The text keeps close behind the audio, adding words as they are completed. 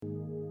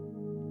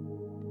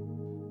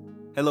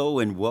Hello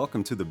and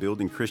welcome to the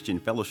Building Christian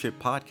Fellowship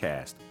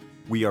Podcast.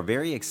 We are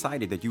very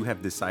excited that you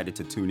have decided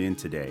to tune in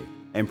today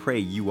and pray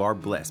you are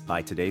blessed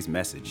by today's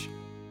message.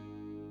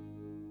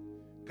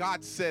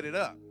 God set it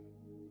up,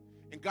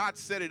 and God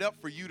set it up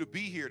for you to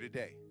be here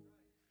today.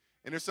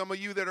 And there's some of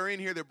you that are in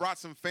here that brought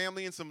some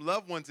family and some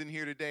loved ones in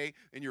here today,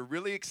 and you're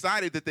really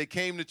excited that they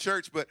came to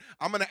church, but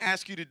I'm going to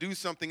ask you to do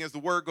something as the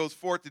word goes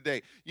forth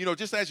today. You know,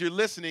 just as you're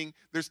listening,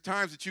 there's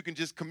times that you can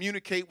just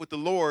communicate with the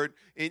Lord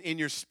in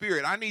your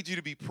spirit. I need you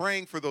to be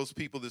praying for those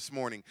people this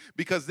morning,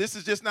 because this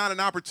is just not an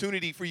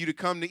opportunity for you to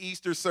come to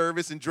Easter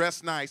service and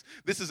dress nice.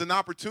 This is an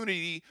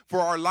opportunity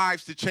for our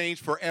lives to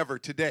change forever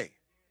today.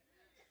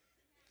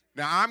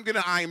 Now, I'm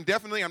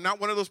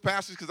not one of those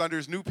pastors, because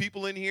there's new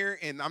people in here,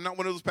 and I'm not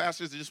one of those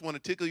pastors that just want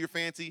to tickle your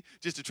fancy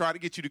just to try to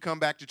get you to come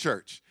back to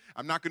church.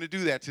 I'm not going to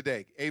do that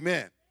today.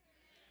 Amen.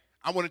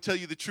 I want to tell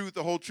you the truth,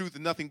 the whole truth,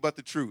 and nothing but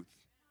the truth.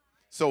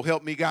 So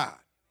help me God.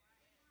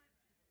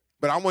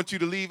 But I want you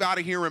to leave out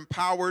of here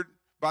empowered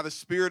by the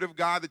Spirit of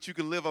God, that you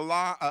can live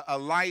a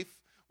life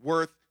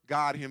worth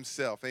God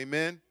himself.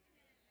 Amen.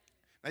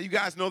 Now, you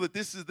guys know that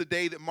this is the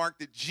day that marked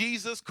that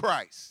Jesus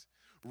Christ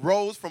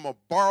rose from a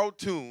borrowed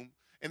tomb.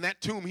 And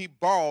that tomb he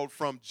borrowed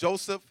from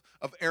Joseph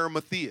of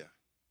Arimathea.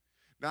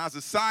 Now, as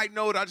a side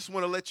note, I just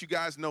want to let you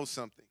guys know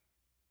something.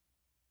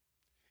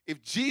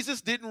 If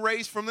Jesus didn't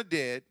raise from the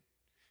dead,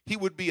 he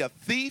would be a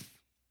thief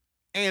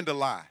and a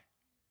lie.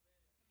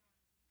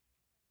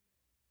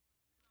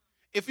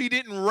 If he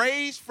didn't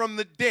raise from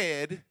the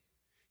dead,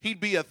 he'd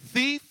be a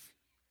thief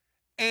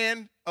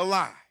and a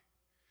lie.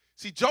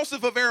 See,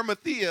 Joseph of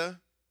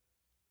Arimathea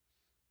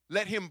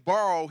let him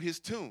borrow his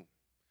tomb.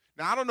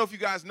 Now, I don't know if you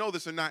guys know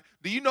this or not.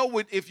 Do you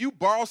know if you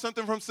borrow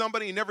something from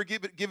somebody and never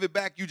give it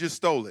back, you just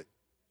stole it?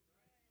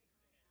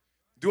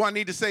 Do I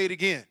need to say it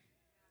again?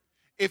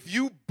 If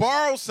you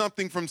borrow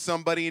something from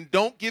somebody and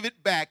don't give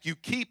it back, you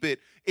keep it,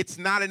 it's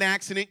not an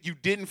accident. You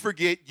didn't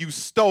forget. You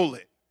stole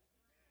it.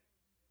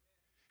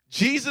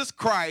 Jesus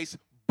Christ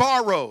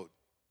borrowed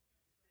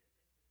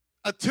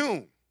a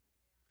tomb.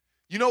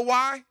 You know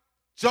why?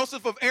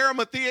 Joseph of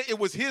Arimathea, it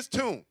was his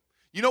tomb.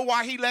 You know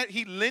why he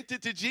lent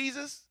it to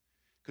Jesus?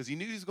 Because he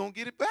knew he was going to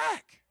get it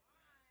back.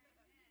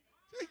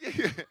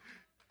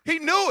 He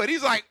knew it.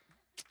 He's like,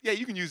 yeah,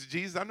 you can use it,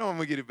 Jesus. I know I'm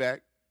going to get it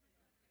back.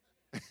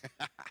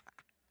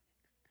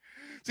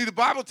 See, the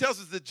Bible tells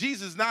us that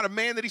Jesus is not a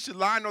man that he should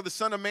lie, nor the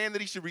son of man that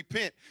he should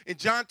repent. In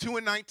John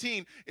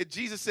 2:19,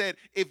 Jesus said,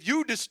 if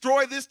you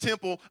destroy this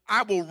temple,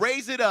 I will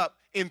raise it up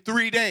in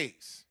 3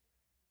 days.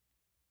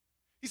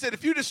 He said,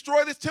 if you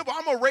destroy this temple,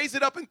 I'm going to raise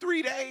it up in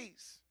 3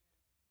 days.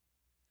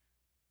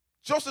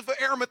 Joseph of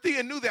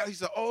Arimathea knew that. He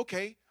said, oh,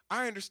 okay.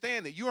 I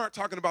understand that you aren't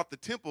talking about the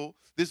temple,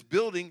 this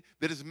building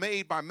that is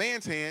made by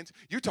man's hands.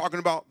 You're talking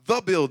about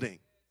the building,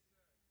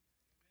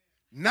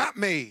 not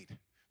made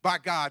by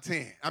God's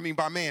hand.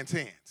 By man's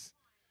hands.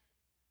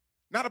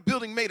 Not a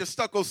building made of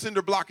stucco,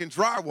 cinder block, and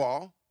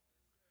drywall,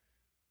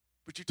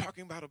 but you're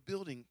talking about a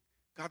building,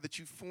 God, that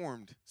you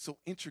formed so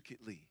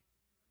intricately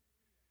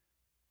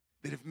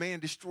that if man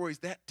destroys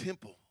that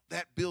temple,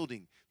 that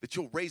building, that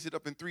you'll raise it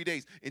up in 3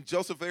 days. And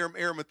Joseph of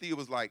Arimathea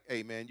was like,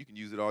 hey, man, you can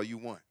use it all you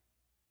want.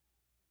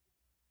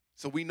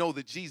 So we know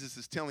that Jesus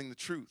is telling the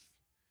truth.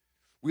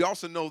 We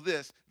also know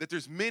this, that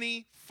there's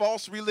many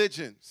false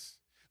religions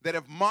that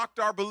have mocked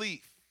our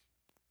belief.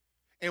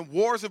 And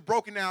wars have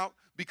broken out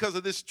because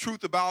of this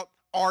truth about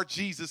our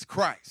Jesus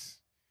Christ.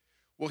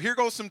 Well, here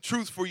goes some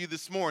truths for you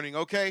this morning,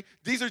 okay?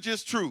 These are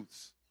just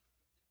truths.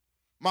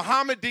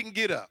 Muhammad didn't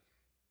get up.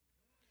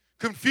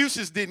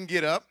 Confucius didn't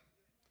get up.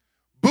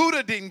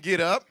 Buddha didn't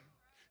get up.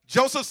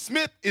 Joseph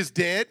Smith is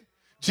dead.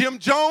 Jim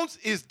Jones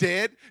is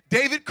dead.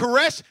 David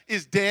Koresh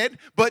is dead.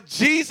 But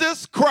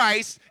Jesus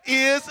Christ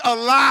is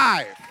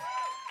alive.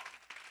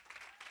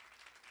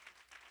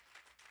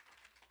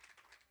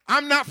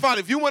 I'm not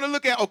fighting. If you want to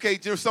look at, okay,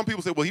 some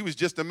people say, well, he was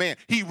just a man.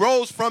 He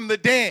rose from the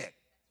dead.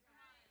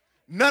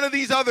 None of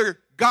these other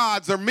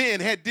gods or men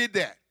did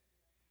that.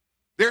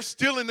 They're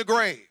still in the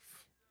grave.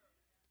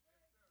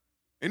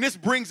 And this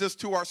brings us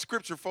to our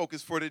scripture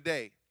focus for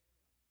today.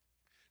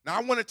 Now,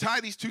 I want to tie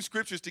these two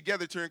scriptures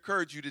together to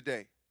encourage you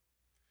today.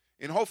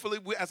 And hopefully,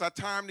 as our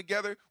time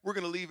together, we're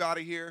going to leave out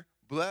of here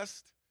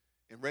blessed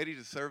and ready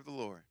to serve the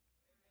Lord.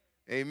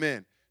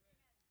 Amen.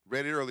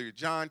 Read it earlier,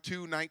 John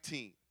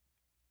 2:19.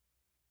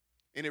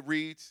 And it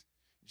reads,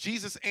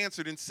 Jesus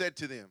answered and said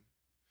to them,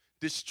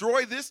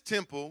 destroy this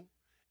temple,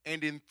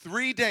 and in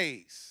 3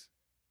 days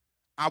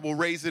I will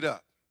raise it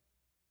up.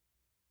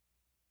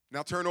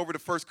 Now turn over to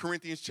 1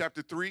 Corinthians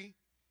chapter 3,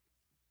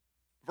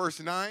 verse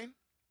 9.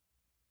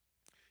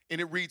 And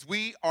it reads,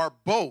 we are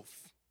both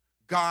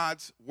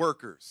God's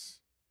workers,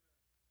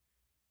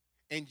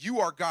 and you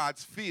are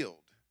God's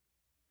field.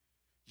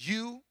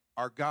 You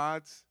are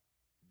God's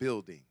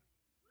building.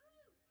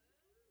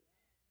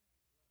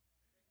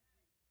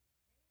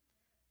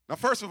 Now,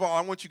 first of all,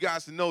 I want you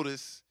guys to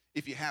notice,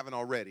 if you haven't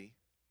already,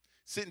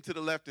 sitting to the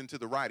left and to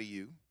the right of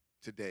you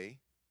today,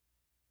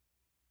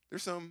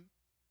 there's some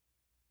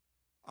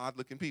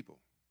odd-looking people.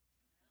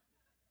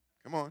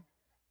 Come on.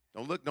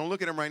 Don't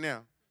look at them right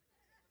now.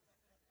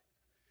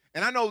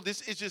 And I know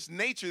this is just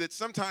nature that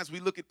sometimes we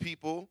look at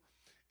people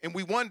and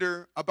we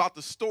wonder about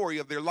the story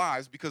of their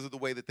lives because of the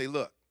way that they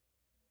look.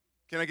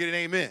 Can I get an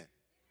amen?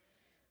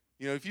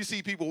 You know, if you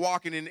see people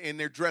walking and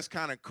they're dressed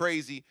kind of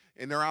crazy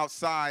and they're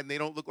outside and they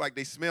don't look like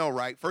they smell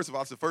right, first of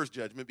all, it's the first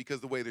judgment because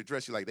the way they're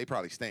dressed, you're like, they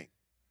probably stink.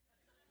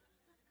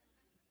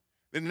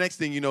 Then the next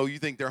thing you know, you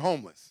think they're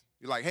homeless.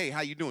 You're like, hey, how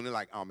you doing? They're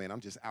like, oh, man,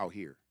 I'm just out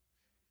here.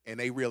 And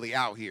they really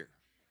out here.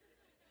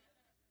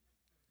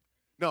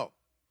 No,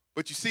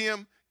 but you see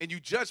them and you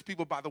judge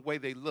people by the way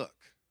they look.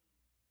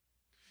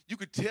 You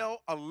could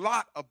tell a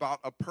lot about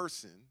a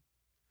person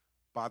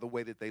by the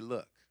way that they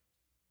look.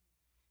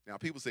 Now,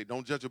 people say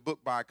don't judge a book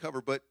by a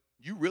cover, but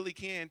you really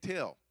can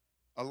tell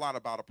a lot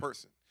about a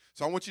person.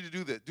 So I want you to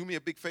do this. Do me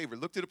a big favor.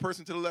 Look to the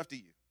person to the left of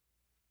you.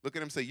 Look at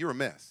him and say, you're a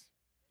mess.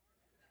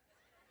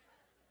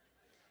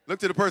 Look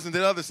to the person to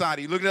the other side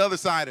of you. Look at the other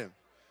side of him.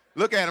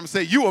 Look at him and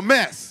say, you a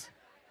mess.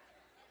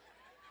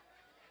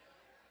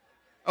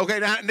 Okay,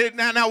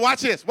 now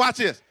watch this. Watch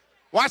this.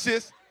 Watch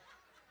this.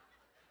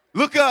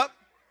 Look up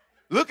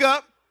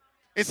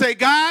and say,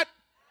 God,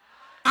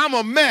 I'm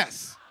a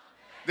mess.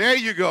 There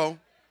you go.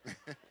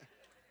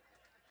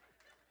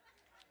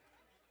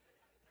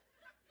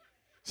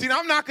 See, now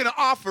I'm not going to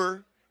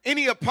offer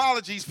any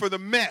apologies for the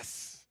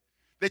mess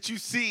that you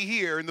see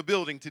here in the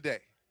building today.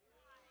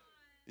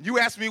 And you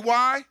ask me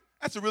why?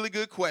 That's a really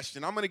good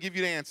question. I'm going to give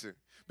you the answer.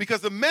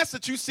 Because the mess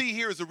that you see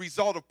here is a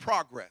result of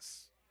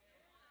progress.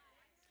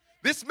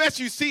 This mess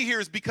you see here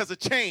is because of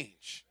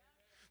change.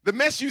 The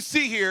mess you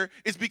see here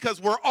is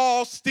because we're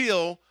all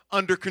still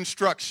under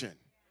construction.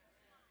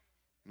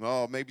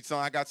 Oh, maybe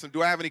some.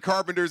 Do I have any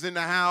carpenters in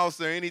the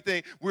house or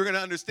anything? We're going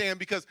to understand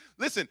because,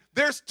 listen,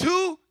 there's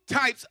two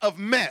types of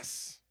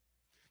mess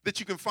that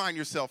you can find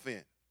yourself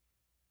in.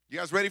 You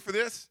guys ready for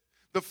this?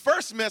 The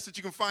first mess that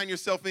you can find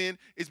yourself in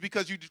is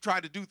because you try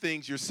to do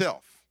things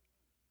yourself.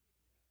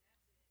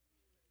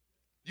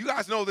 You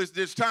guys know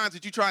there's times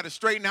that you try to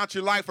straighten out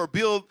your life or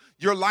build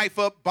your life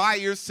up by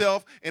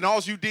yourself, and all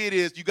you did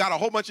is you got a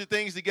whole bunch of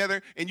things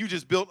together, and you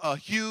just built a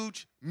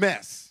huge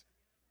mess.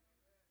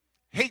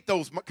 Hate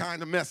those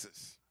kind of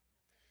messes.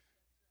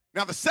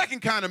 Now, the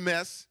second kind of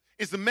mess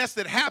is the mess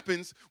that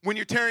happens when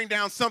you're tearing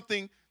down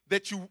something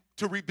to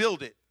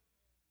rebuild it.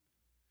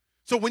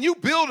 So when you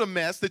build a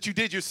mess that you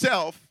did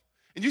yourself,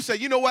 and you say,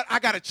 you know what, I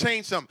got to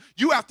change something.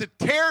 You have to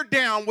tear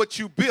down what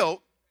you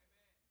built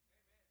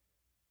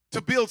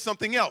to build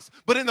something else.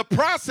 But in the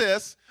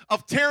process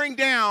of tearing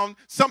down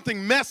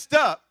something messed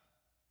up,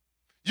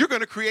 you're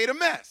going to create a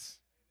mess.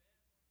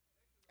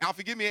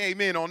 Alfie, give me an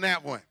amen on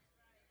that one.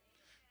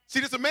 See,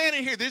 there's a man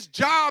in here. This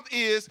job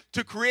is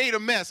to create a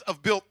mess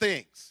of built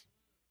things.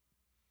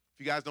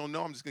 If you guys don't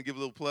know, I'm just going to give a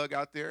little plug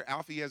out there.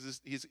 Alfie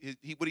has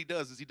what he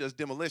does is he does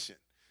demolition.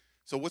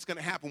 So what's going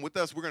to happen with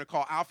us, we're going to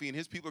call Alfie, and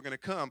his people are going to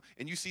come,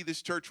 and you see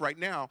this church right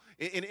now,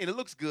 and it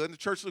looks good, and the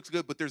church looks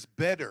good, but there's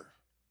better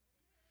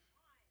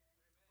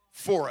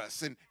for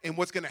us. And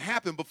what's going to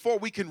happen, before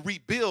we can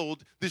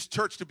rebuild this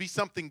church to be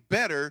something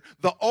better,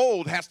 the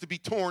old has to be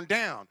torn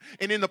down.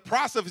 And in the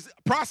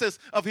process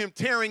of him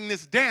tearing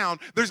this down,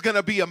 there's going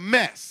to be a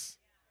mess.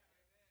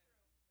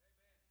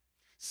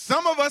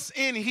 Some of us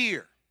in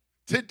here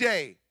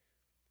today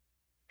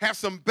have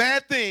some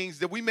bad things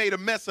that we made a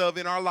mess of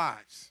in our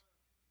lives.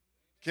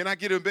 Can I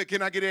get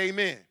an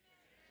amen?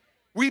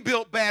 We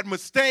built bad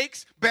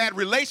mistakes, bad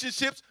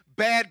relationships,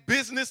 bad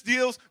business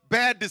deals,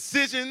 bad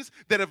decisions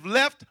that have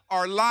left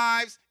our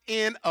lives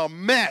in a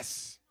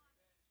mess.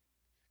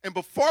 And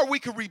before we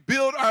can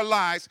rebuild our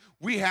lives,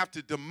 we have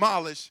to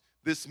demolish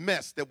this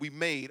mess that we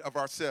made of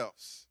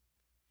ourselves.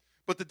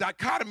 But the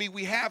dichotomy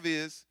we have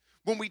is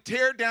when we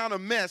tear down a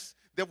mess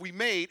that we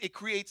made, it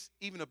creates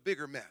even a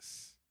bigger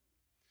mess.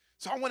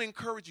 So I want to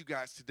encourage you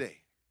guys today.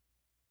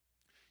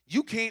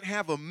 You can't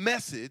have a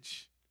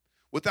message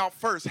without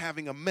first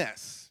having a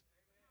mess.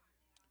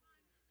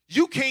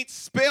 You can't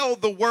spell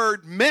the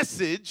word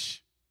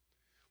message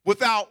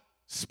without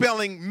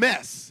spelling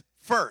mess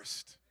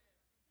first.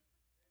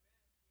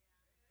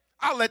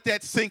 I'll let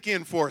that sink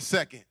in for a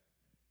second.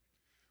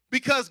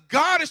 Because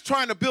God is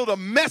trying to build a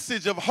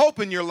message of hope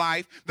in your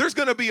life, there's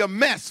going to be a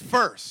mess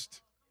first.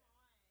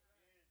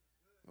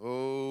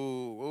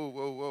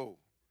 Whoa.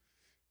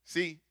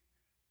 See,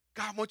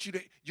 God wants you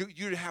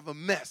to have a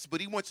mess, but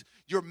he wants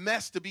your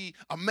mess to be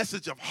a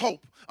message of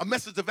hope, a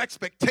message of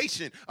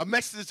expectation, a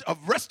message of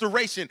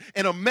restoration,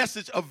 and a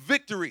message of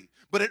victory.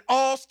 But it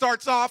all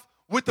starts off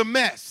with a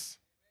mess.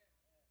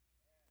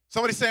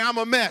 Somebody say, I'm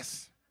a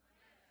mess.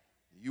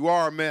 You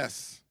are a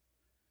mess.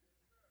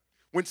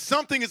 When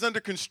something is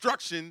under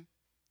construction,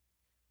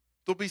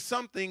 there'll be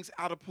some things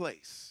out of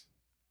place.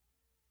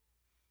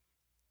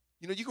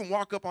 You know, you can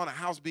walk up on a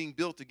house being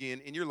built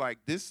again, and you're like,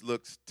 this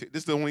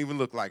don't even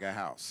look like a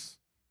house.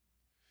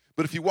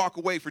 But if you walk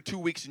away for 2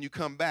 weeks and you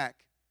come back,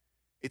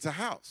 it's a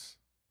house.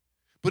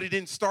 But it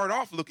didn't start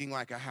off looking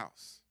like a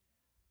house.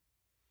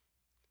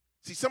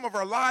 See, some of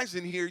our lives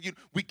in here,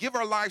 we give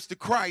our lives to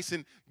Christ,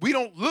 and we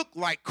don't look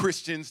like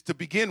Christians to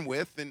begin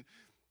with. And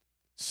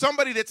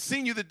somebody that's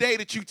seen you the day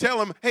that you tell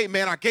them, hey,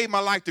 man, I gave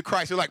my life to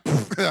Christ, they're like,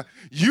 poof.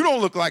 You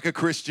don't look like a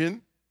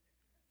Christian.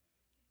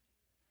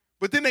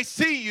 But then they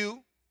see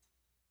you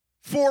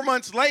 4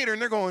 months later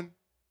and they're going,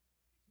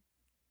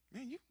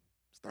 man, you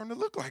starting to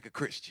look like a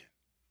Christian.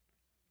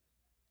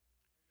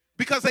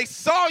 Because they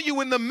saw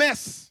you in the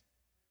mess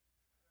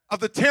of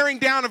the tearing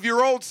down of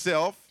your old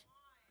self,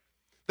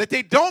 that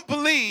they don't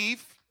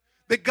believe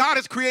that God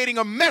is creating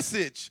a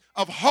message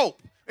of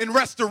hope and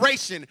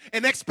restoration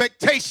and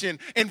expectation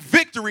and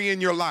victory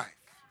in your life.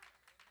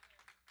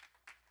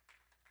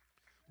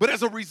 But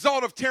as a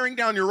result of tearing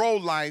down your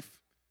old life,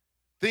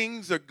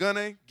 things are going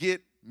to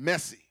get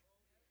messy.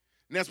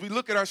 And as we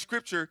look at our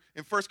scripture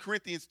in 1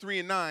 Corinthians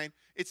 3:9,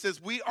 it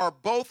says, we are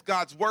both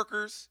God's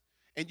workers,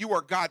 and you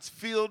are God's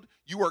field,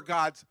 you are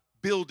God's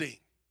building.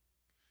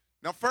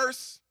 Now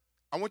first,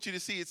 I want you to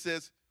see it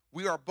says,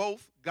 we are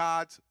both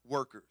God's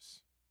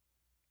workers.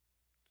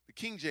 The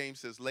King James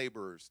says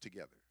laborers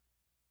together.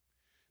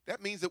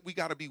 That means that we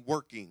got to be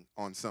working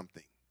on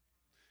something.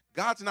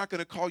 God's not going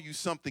to call you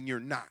something you're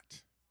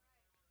not.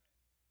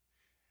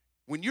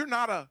 When you're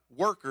not a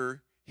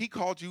worker, he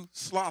called you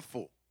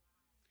slothful.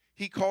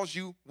 He calls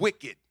you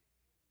wicked.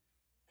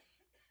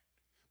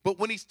 But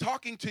when he's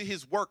talking to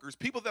his workers,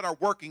 people that are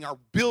working are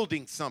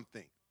building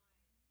something.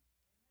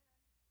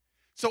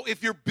 So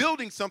if you're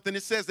building something,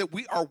 it says that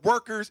we are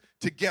workers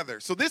together.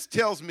 So this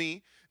tells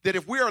me that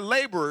if we are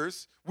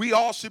laborers, we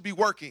all should be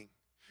working.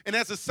 And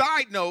as a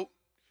side note,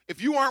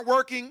 if you aren't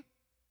working,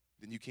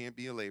 then you can't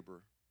be a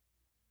laborer.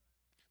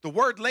 The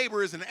word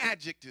labor is an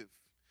adjective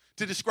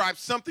to describe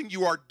something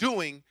you are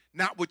doing,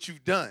 not what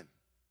you've done.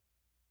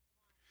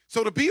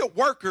 So to be a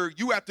worker,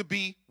 you have to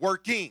be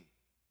working.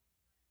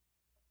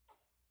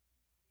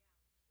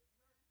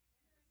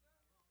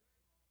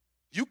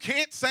 You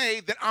can't say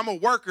that I'm a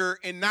worker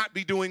and not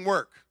be doing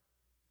work.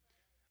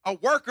 A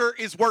worker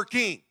is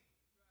working.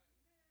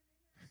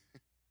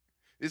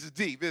 This is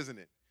deep, isn't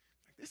it?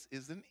 This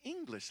is an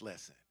English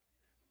lesson.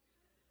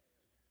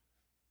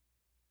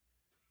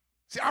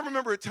 See, I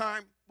remember a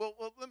time,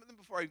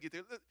 before I get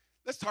there,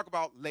 let's talk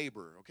about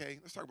labor, okay?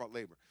 Let's talk about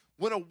labor.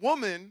 When a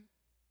woman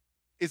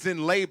is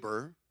in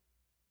labor,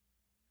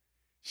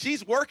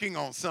 she's working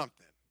on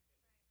something.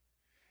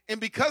 And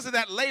because of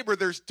that labor,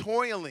 there's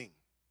toiling.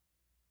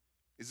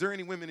 Is there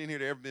any women in here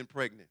that have ever been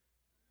pregnant?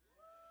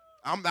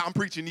 I'm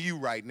preaching to you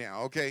right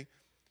now, okay?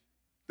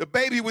 The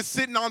baby was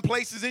sitting on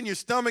places in your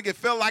stomach. It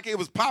felt like it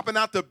was popping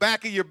out the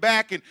back of your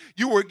back, and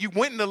you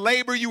went into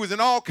labor. You was in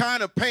all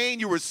kind of pain.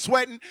 You were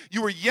sweating.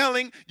 You were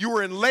yelling. You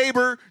were in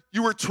labor.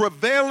 You were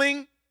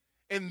travailing,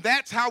 and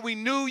that's how we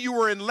knew you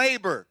were in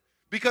labor,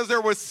 because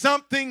there was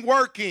something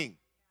working.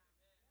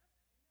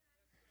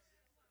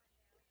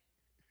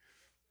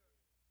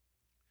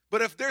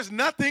 But if there's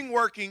nothing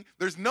working,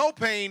 there's no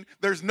pain,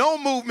 there's no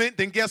movement,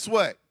 then guess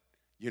what?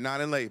 You're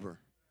not in labor.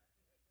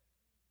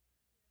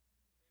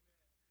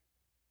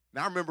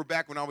 Now, I remember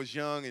back when I was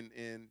young,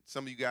 and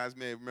some of you guys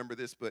may remember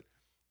this, but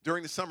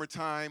during the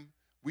summertime,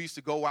 we used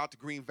to go out to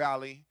Green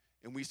Valley,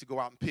 and we used to go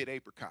out and pit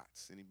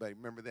apricots. Anybody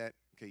remember that?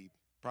 Okay,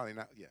 probably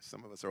not. Yes,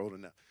 some of us are old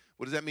enough.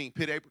 What does that mean,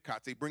 pit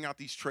apricots? They bring out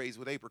these trays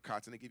with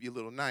apricots, and they give you a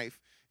little knife,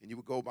 and you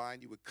would go by,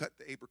 and you would cut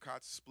the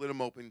apricots, split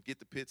them open, get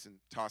the pits, and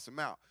toss them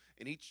out.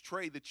 And each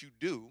tray that you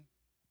do,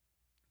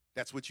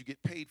 that's what you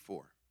get paid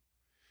for.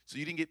 So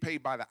you didn't get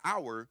paid by the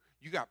hour.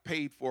 You got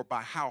paid for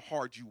by how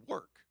hard you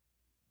work.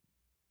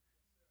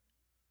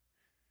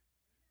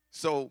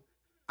 So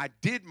I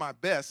did my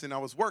best, and I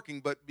was working,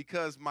 but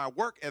because my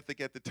work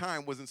ethic at the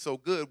time wasn't so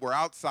good, we're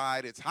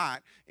outside, it's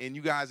hot, and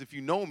you guys, if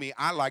you know me,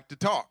 I like to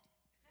talk.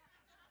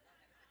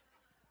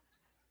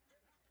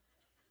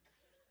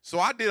 So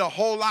I did a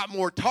whole lot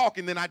more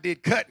talking than I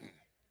did cutting.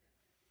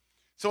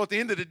 So at the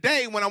end of the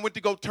day, when I went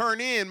to go turn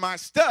in my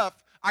stuff,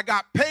 I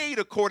got paid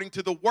according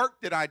to the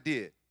work that I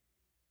did.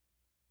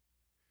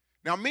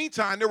 Now,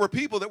 meantime, there were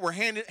people that were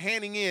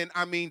handing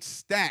in,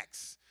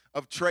 stacks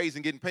of trays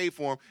and getting paid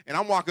for them, and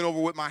I'm walking over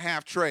with my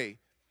half tray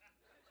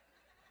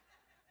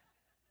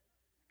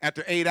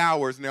after 8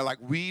 hours, and they're like,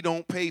 we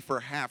don't pay for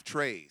half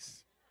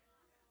trays.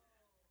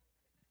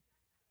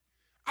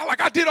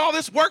 I did all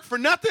this work for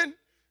nothing?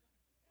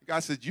 The guy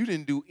said, you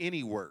didn't do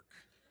any work.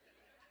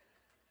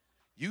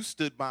 You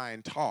stood by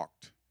and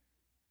talked.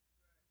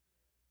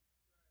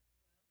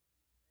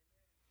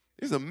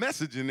 There's a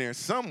message in there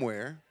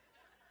somewhere.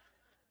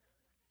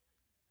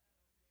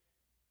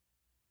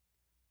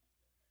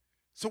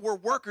 So we're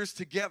workers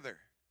together,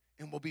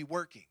 and we'll be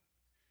working.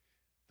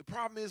 The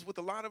problem is with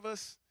a lot of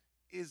us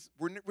is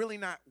we're really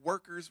not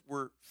workers,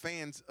 we're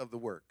fans of the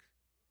work.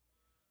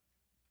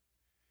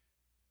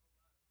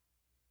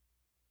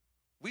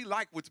 We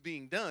like what's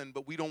being done,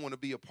 but we don't want to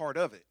be a part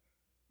of it.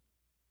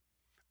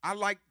 I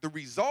like the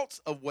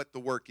results of what the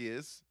work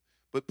is,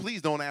 but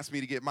please don't ask me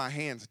to get my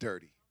hands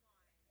dirty.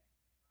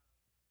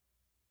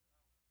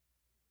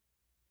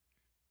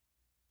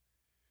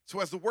 So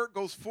as the work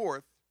goes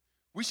forth,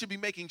 we should be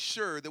making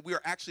sure that we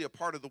are actually a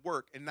part of the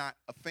work and not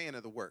a fan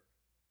of the work.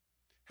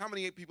 How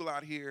many people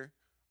out here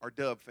are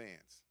Dub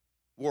fans,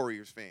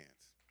 Warriors fans?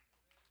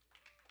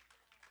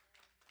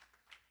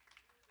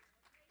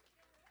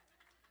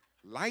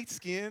 Light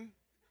skin,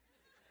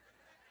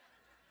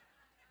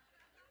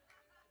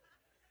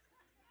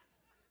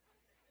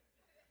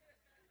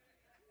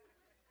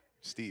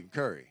 Stephen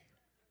Curry.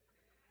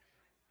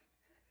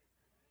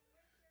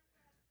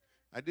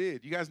 I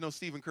did. You guys know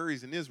Stephen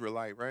Curry's an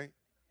Israelite, right?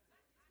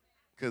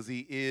 Because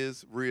he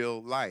is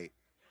real light.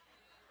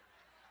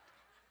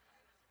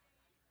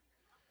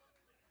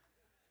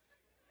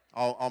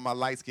 All my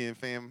light-skinned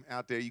fam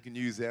out there, you can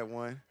use that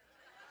one.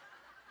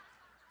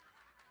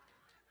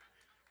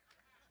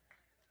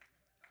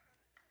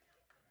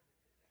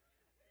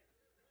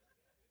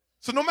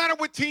 So no matter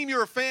what team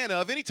you're a fan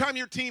of, anytime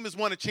your team has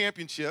won a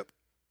championship,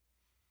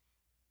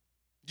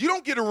 you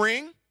don't get a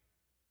ring.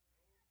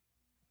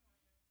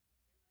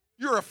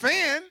 You're a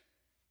fan.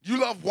 You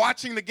love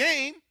watching the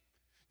game.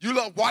 You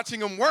love watching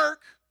them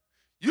work.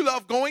 You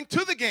love going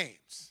to the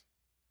games.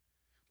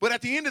 But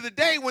at the end of the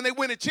day, when they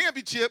win a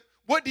championship,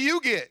 what do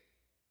you get?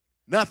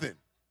 Nothing.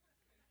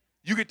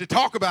 You get to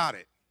talk about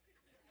it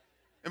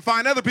and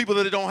find other people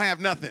that don't have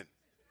nothing.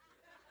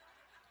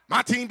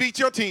 My team beat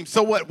your team.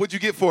 So what? What'd you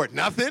get for it?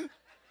 Nothing.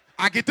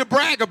 I get to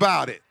brag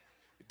about it.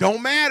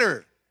 Don't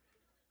matter.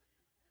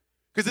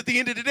 Because at the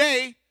end of the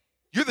day,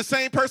 you're the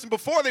same person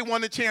before they won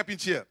the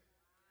championship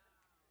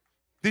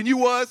than you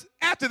was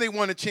after they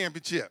won the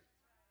championship.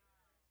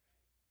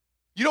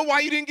 You know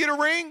why you didn't get a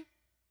ring?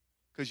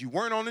 Because you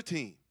weren't on the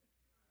team.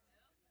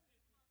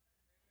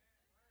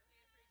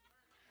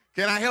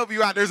 Can I help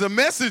you out? There's a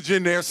message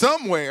in there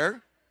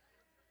somewhere.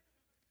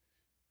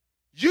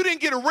 You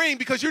didn't get a ring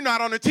because you're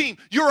not on the team.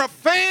 You're a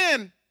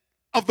fan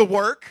of the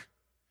work,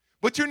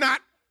 but you're not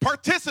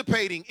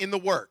participating in the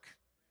work.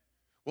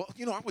 Well,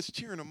 I was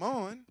cheering them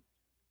on.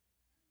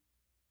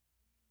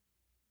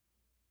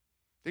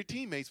 Their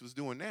teammates was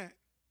doing that.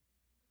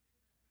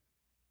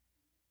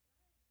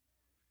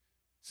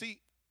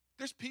 See,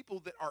 there's people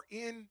that are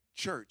in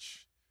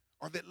church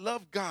or that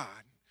love God.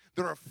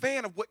 They're a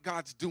fan of what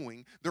God's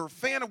doing. They're a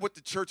fan of what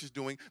the church is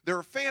doing. They're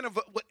a fan of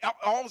what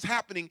all is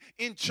happening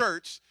in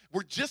church.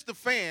 We're just a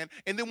fan.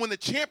 And then when the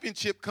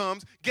championship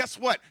comes, guess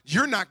what?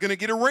 You're not going to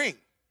get a ring.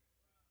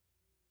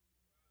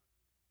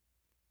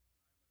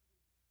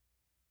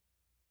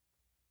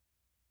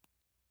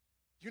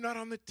 You're not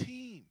on the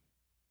team.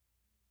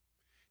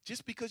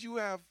 Just because you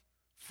have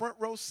front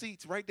row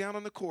seats right down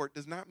on the court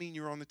does not mean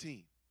you're on the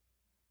team.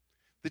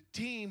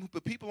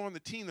 The people on the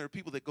team, there are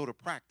people that go to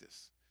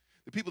practice.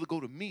 The people that go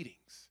to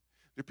meetings.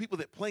 There are people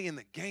that play in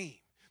the game.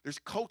 There's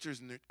coaches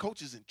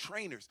and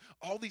trainers.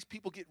 All these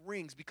people get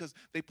rings because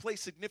they play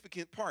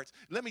significant parts.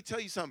 Let me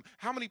tell you something.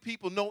 How many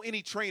people know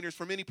any trainers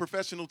from any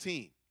professional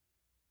team?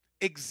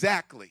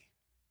 Exactly.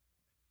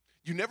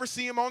 You never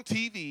see them on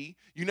TV.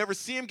 You never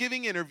see them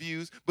giving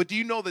interviews. But do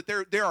you know that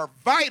they are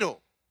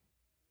vital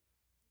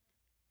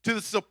to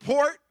the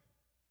support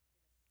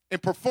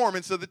and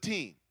performance of the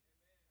team?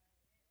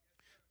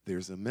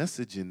 There's a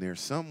message in there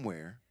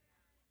somewhere.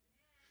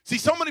 See,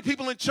 so many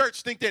people in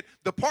church think that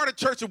the part of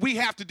church that we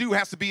have to do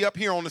has to be up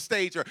here on the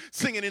stage or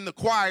singing in the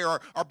choir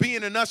or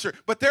being an usher.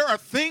 But there are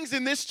things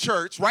in this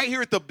church right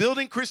here at the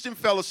Building Christian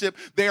Fellowship,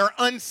 they are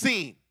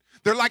unseen.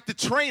 They're like the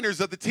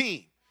trainers of the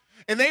team.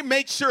 And they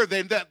make sure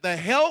that the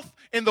health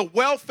and the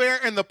welfare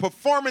and the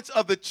performance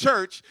of the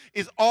church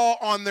is all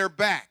on their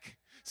back.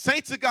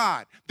 Saints of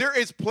God, there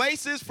is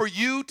places for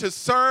you to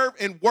serve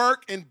and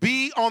work and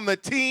be on the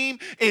team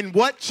in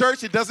what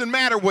church. It doesn't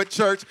matter what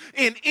church,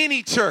 in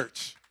any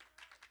church.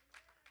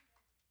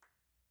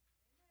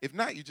 If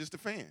not, you're just a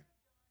fan.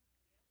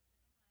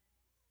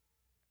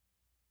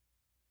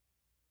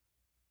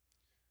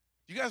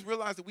 You guys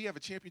realize that we have a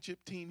championship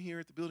team here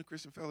at the Building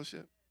Christian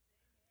Fellowship?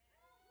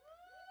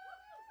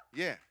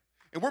 Yeah.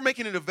 And we're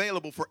making it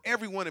available for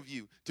every one of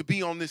you to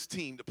be on this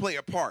team, to play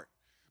a part.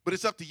 But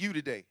it's up to you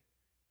today.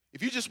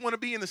 If you just want to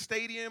be in the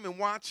stadium and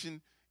watch and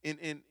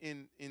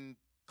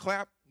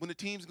clap when the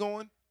team's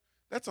going,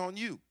 that's on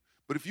you.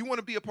 But if you want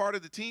to be a part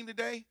of the team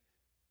today,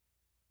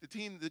 the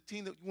team that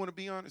you want to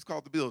be on is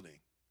called the Building.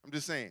 I'm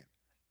just saying.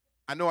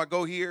 I know I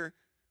go here,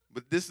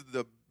 but this is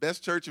the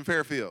best church in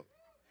Fairfield.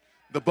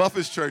 The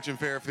buffest church in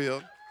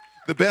Fairfield.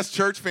 The best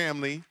church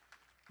family,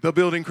 the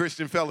Building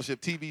Christian Fellowship,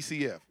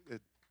 TBCF,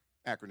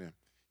 acronym.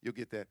 You'll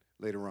get that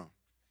later on.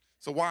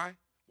 So why?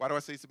 Why do I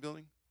say it's a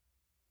building?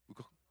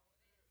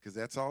 Because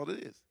that's all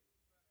it is.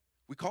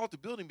 We call it the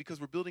building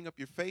because we're building up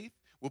your faith,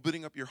 we're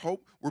building up your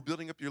hope, we're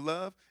building up your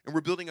love, and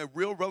we're building a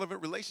real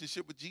relevant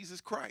relationship with Jesus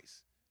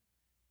Christ.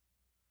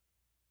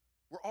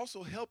 We're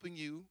also helping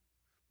you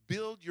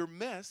build your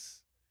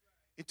mess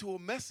into a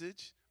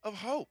message of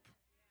hope.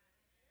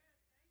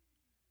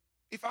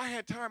 If I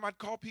had time, I'd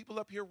call people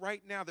up here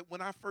right now that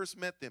when I first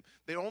met them,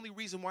 the only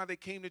reason why they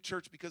came to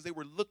church because they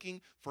were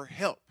looking for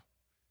help.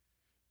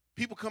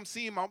 People come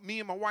see me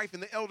and my wife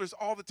and the elders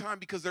all the time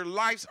because their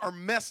lives are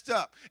messed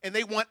up and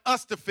they want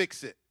us to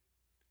fix it.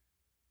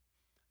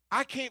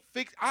 I can't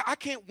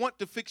want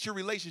to fix your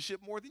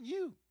relationship more than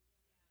you.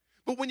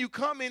 But when you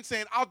come in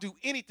saying, I'll do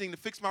anything to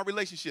fix my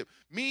relationship,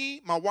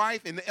 me, my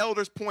wife, and the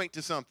elders point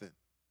to something.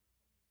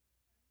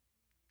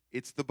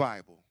 It's the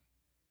Bible.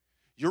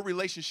 Your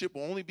relationship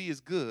will only be as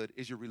good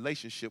as your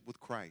relationship with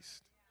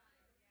Christ.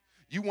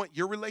 You want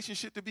your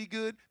relationship to be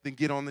good? Then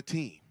get on the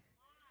team.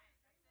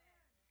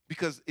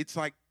 Because it's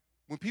like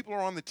When people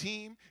are on the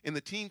team and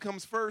the team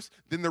comes first,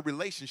 then the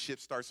relationship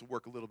starts to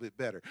work a little bit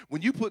better.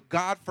 When you put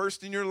God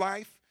first in your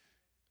life,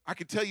 I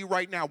can tell you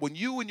right now, when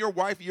you and your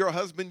wife, your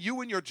husband,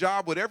 you and your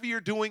job, whatever you're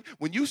doing,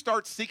 when you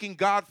start seeking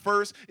God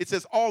first, it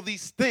says all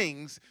these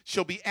things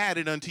shall be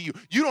added unto you.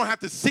 You don't have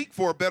to seek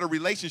for a better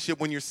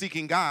relationship when you're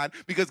seeking God,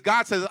 because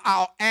God says,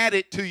 I'll add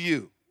it to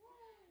you.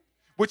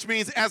 Which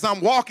means as I'm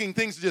walking,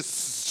 things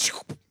just,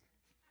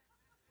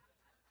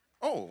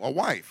 oh, a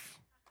wife.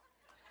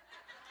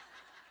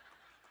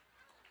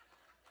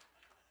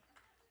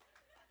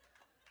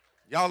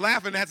 Y'all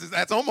laughing,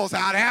 that's almost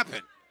how it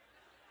happened.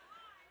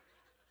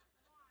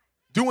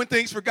 Doing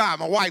things for God.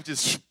 My wife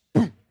just,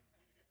 boom.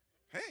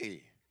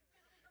 Hey,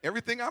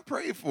 everything I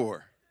prayed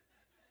for.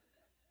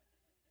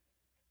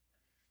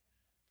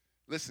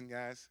 Listen,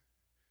 guys,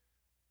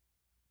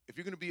 if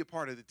you're going to be a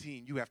part of the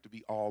team, you have to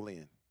be all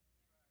in.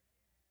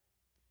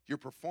 Your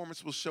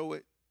performance will show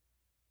it.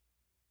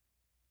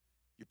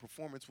 Your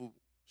performance will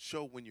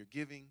show when you're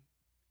giving,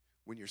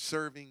 when you're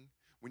serving,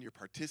 when you're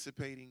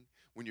participating,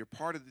 when you're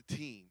part of the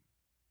team.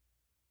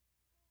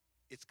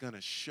 It's going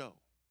to show.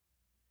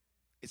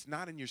 It's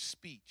not in your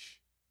speech.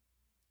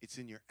 It's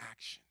in your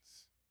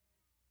actions.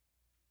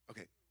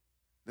 Okay,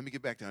 let me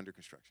get back to under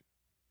construction.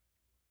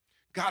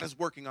 God is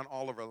working on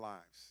all of our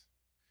lives.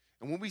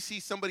 And when we see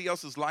somebody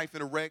else's life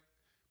in a wreck,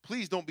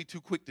 please don't be too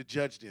quick to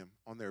judge them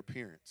on their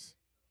appearance.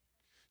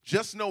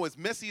 Just know, as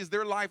messy as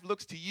their life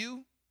looks to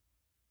you,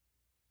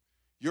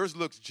 yours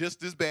looks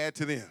just as bad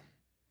to them.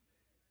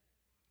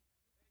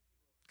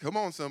 Come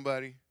on,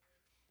 somebody.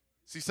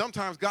 See,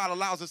 sometimes God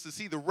allows us to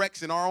see the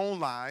wrecks in our own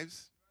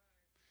lives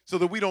so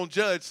that we don't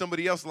judge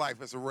somebody else's life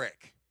as a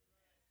wreck.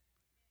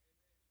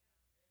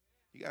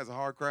 You guys are a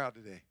hard crowd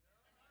today.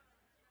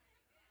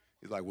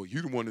 He's like, well,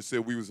 you the one that said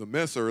we was a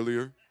mess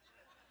earlier.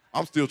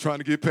 I'm still trying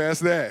to get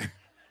past that.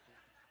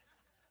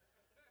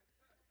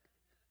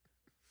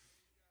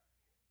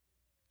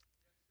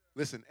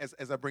 Listen,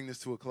 as I bring this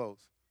to a close,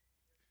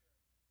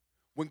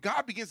 when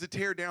God begins to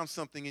tear down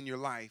something in your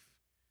life,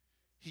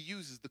 he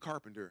uses the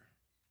carpenter.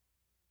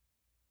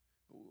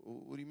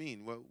 What do you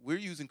mean? Well, we're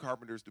using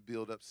carpenters to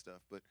build up stuff,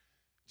 but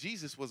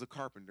Jesus was a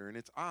carpenter, and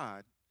it's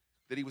odd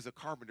that he was a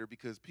carpenter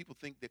because people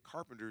think that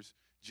carpenters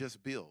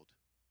just build.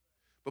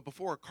 But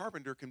before a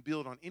carpenter can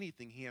build on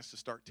anything, he has to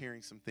start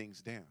tearing some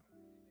things down.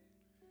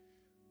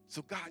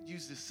 So God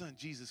used his son,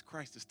 Jesus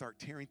Christ, to start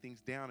tearing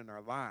things down in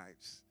our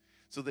lives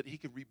so that he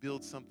could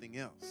rebuild something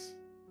else.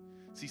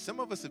 See, some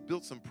of us have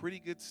built some pretty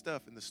good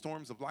stuff, and the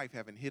storms of life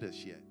haven't hit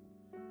us yet.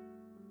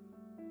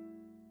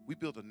 We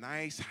built a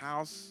nice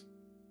house.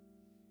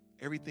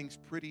 Everything's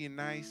pretty and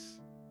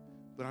nice,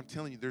 but I'm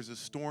telling you, there's a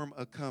storm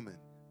a-coming.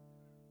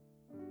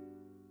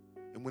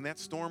 And when that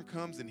storm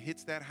comes and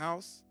hits that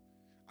house,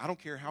 I don't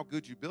care how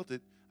good you built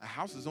it, a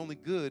house is only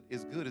good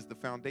as the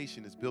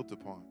foundation is built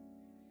upon.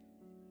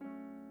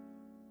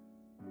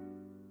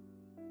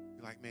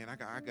 You're like, man, I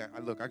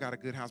got a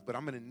good house, but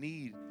I'm going to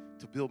need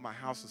to build my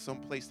house in some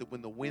place that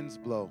when the winds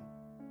blow,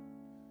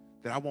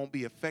 that I won't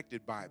be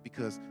affected by it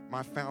because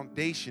my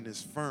foundation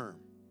is firm.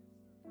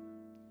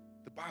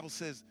 The Bible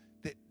says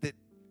that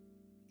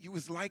he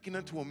was likened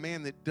unto a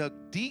man that dug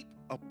deep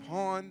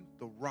upon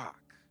the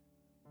rock.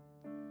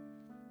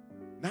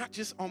 Not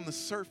just on the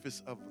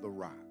surface of the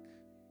rock.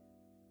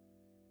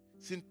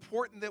 It's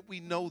important that we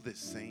know this,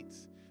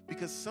 saints,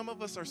 because some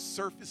of us are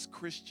surface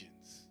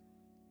Christians.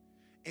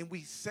 And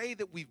we say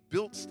that we've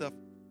built stuff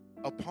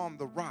upon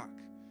the rock,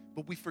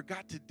 but we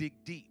forgot to dig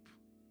deep.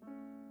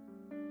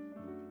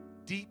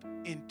 Deep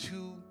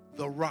into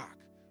the rock,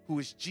 who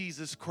is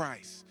Jesus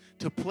Christ,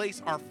 to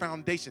place our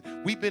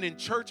foundation. We've been in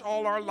church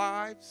all our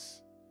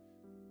lives.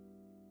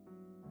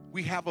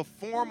 We have a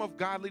form of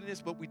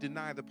godliness, but we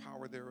deny the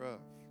power thereof.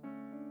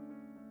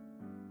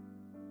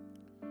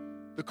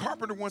 The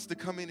carpenter wants to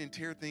come in and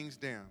tear things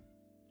down.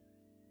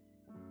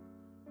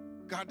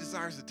 God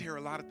desires to tear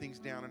a lot of things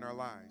down in our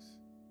lives.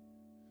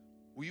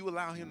 Will you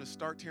allow him to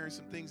start tearing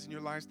some things in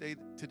your lives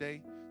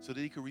today so that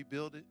he can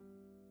rebuild it?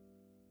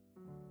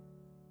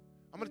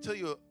 I'm going to tell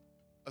you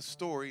a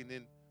story, and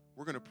then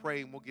we're going to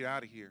pray and we'll get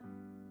out of here.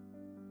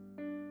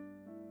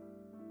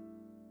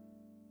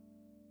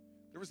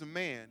 There was a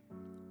man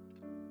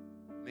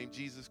named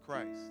Jesus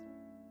Christ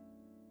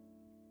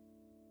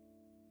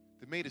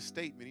that made a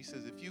statement. He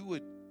says, if you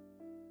would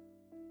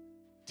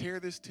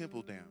tear this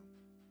temple down,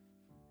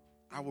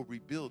 I will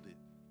rebuild it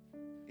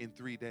in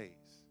 3 days.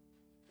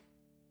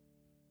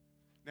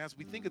 Now, as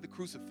we think of the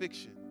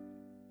crucifixion,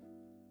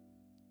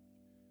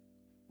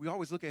 we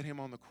always look at him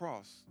on the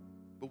cross,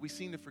 but we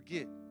seem to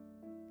forget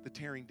the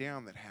tearing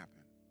down that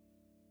happened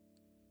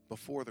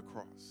before the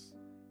cross.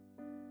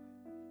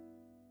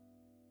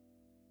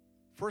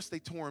 First, they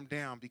tore him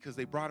down because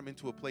they brought him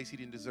into a place he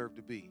didn't deserve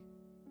to be.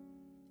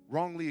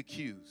 Wrongly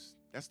accused.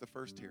 That's the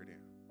first tear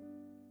down.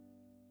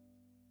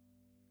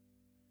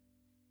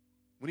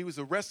 When he was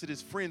arrested,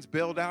 his friends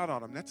bailed out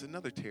on him. That's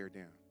another tear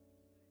down.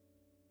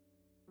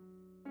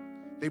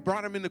 They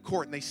brought him into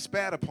court and they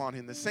spat upon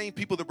him. The same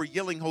people that were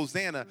yelling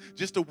Hosanna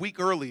just a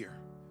week earlier.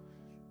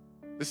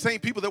 The same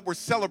people that we're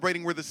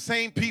celebrating were the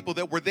same people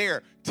that were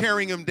there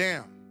tearing him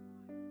down.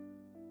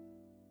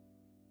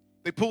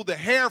 They pulled the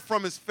hair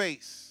from his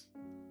face.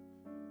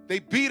 They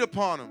beat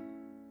upon him.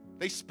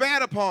 They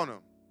spat upon him,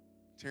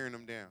 tearing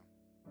him down.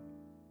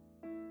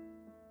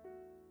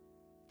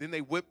 Then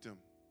they whipped him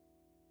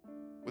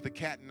with a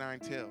cat and nine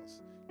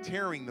tails,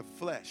 tearing the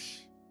flesh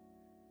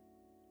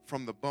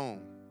from the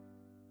bone.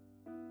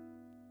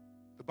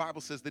 The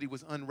Bible says that he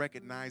was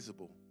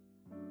unrecognizable.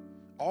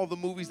 All the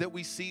movies that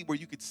we see where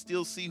you could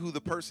still see who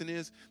the person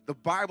is, the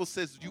Bible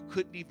says you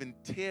couldn't even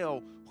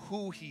tell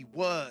who he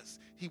was.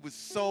 He was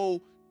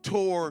so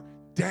tore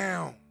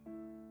down.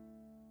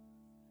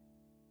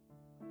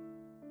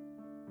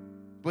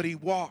 But he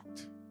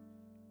walked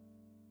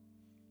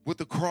with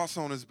the cross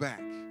on his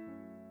back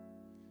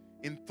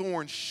and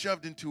thorns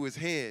shoved into his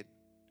head.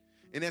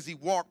 And as he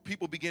walked,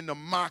 people began to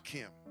mock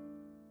him.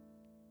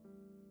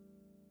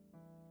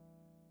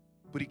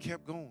 But he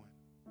kept going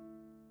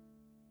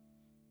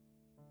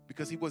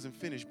because he wasn't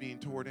finished being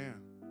tore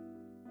down.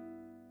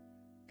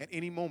 At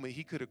any moment,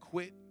 he could have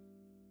quit.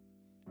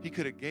 He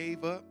could have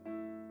gave up.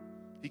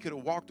 He could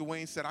have walked away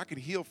and said, I can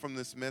heal from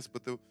this mess,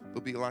 but there'll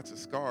be lots of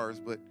scars,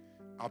 but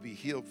I'll be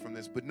healed from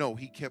this. But no,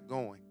 he kept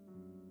going.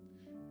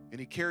 And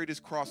he carried his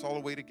cross all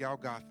the way to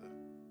Golgotha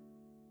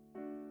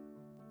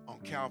on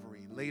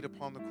Calvary, laid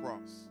upon the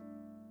cross.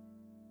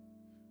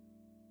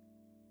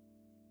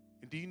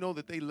 And do you know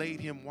that they laid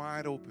him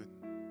wide open,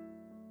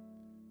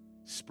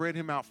 spread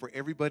him out for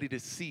everybody to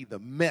see the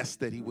mess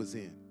that he was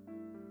in?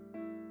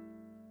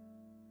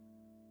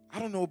 I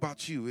don't know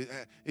about you.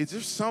 Is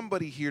there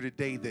somebody here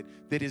today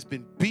that has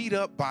been beat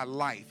up by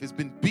life, has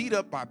been beat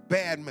up by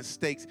bad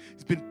mistakes,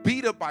 has been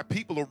beat up by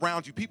people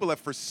around you? People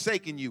have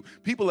forsaken you.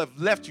 People have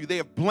left you. They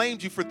have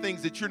blamed you for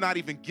things that you're not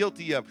even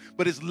guilty of,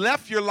 but has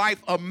left your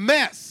life a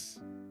mess.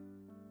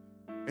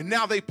 And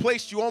now they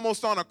placed you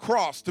almost on a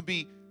cross to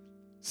be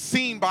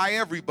seen by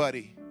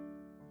everybody.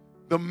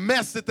 The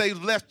mess that they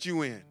left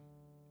you in.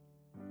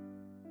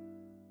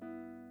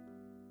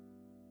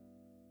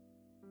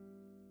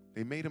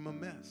 They made him a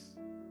mess.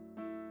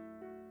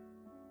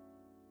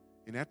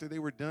 And after they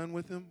were done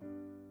with him,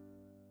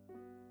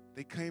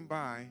 they came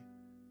by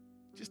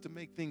just to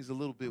make things a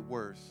little bit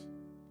worse.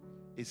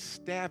 It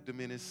stabbed him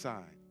in his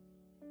side.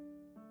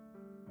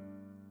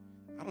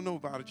 I don't know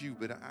about you,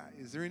 but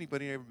is there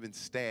anybody ever been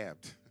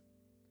stabbed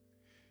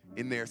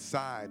in their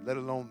side, let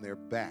alone their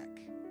back?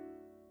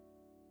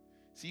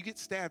 See, you get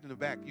stabbed in the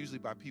back usually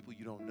by people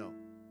you don't know.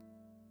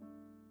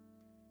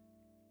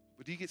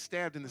 But do you get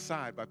stabbed in the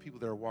side by people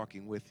that are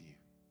walking with you?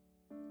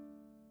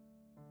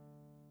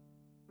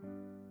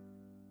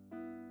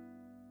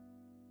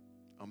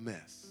 A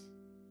mess.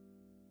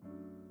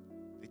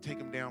 They take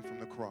him down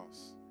from the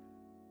cross.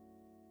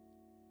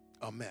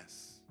 A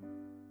mess.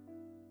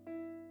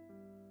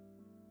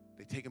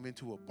 They take him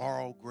into a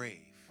borrowed grave.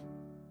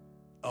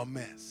 A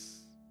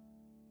mess.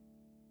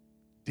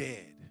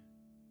 Dead.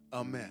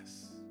 A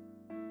mess.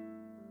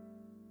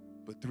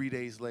 But 3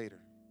 days later,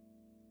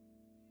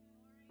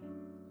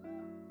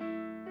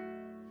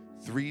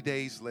 3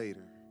 days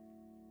later,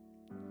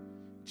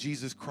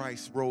 Jesus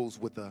Christ rose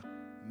with a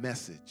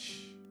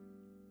message.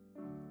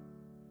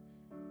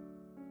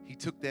 He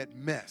took that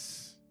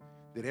mess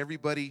that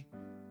everybody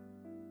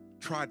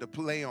tried to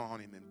play on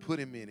him and put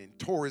him in and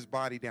tore his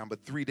body down.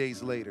 But 3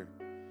 days later,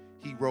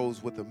 he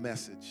rose with a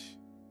message.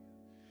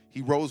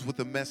 He rose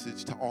with a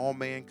message to all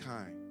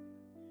mankind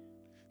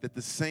that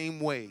the same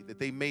way that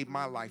they made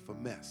my life a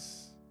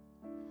mess,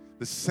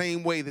 the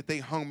same way that they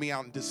hung me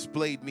out and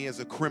displayed me as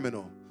a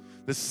criminal,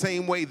 the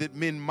same way that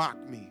men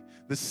mocked me,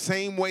 the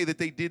same way that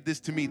they did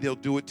this to me, they'll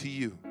do it to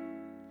you.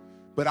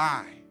 But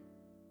I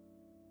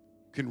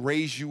can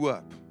raise you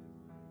up.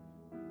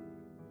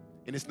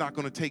 And it's not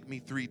going to take me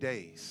 3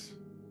 days.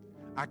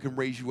 I can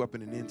raise you up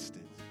in an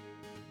instant.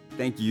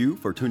 Thank you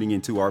for tuning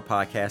into our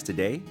podcast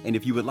today. And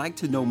if you would like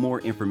to know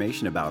more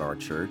information about our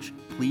church,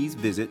 please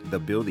visit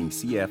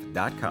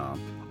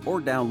thebuildingcf.com or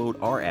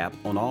download our app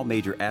on all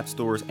major app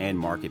stores and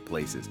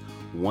marketplaces.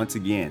 Once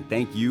again,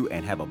 thank you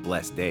and have a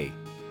blessed day.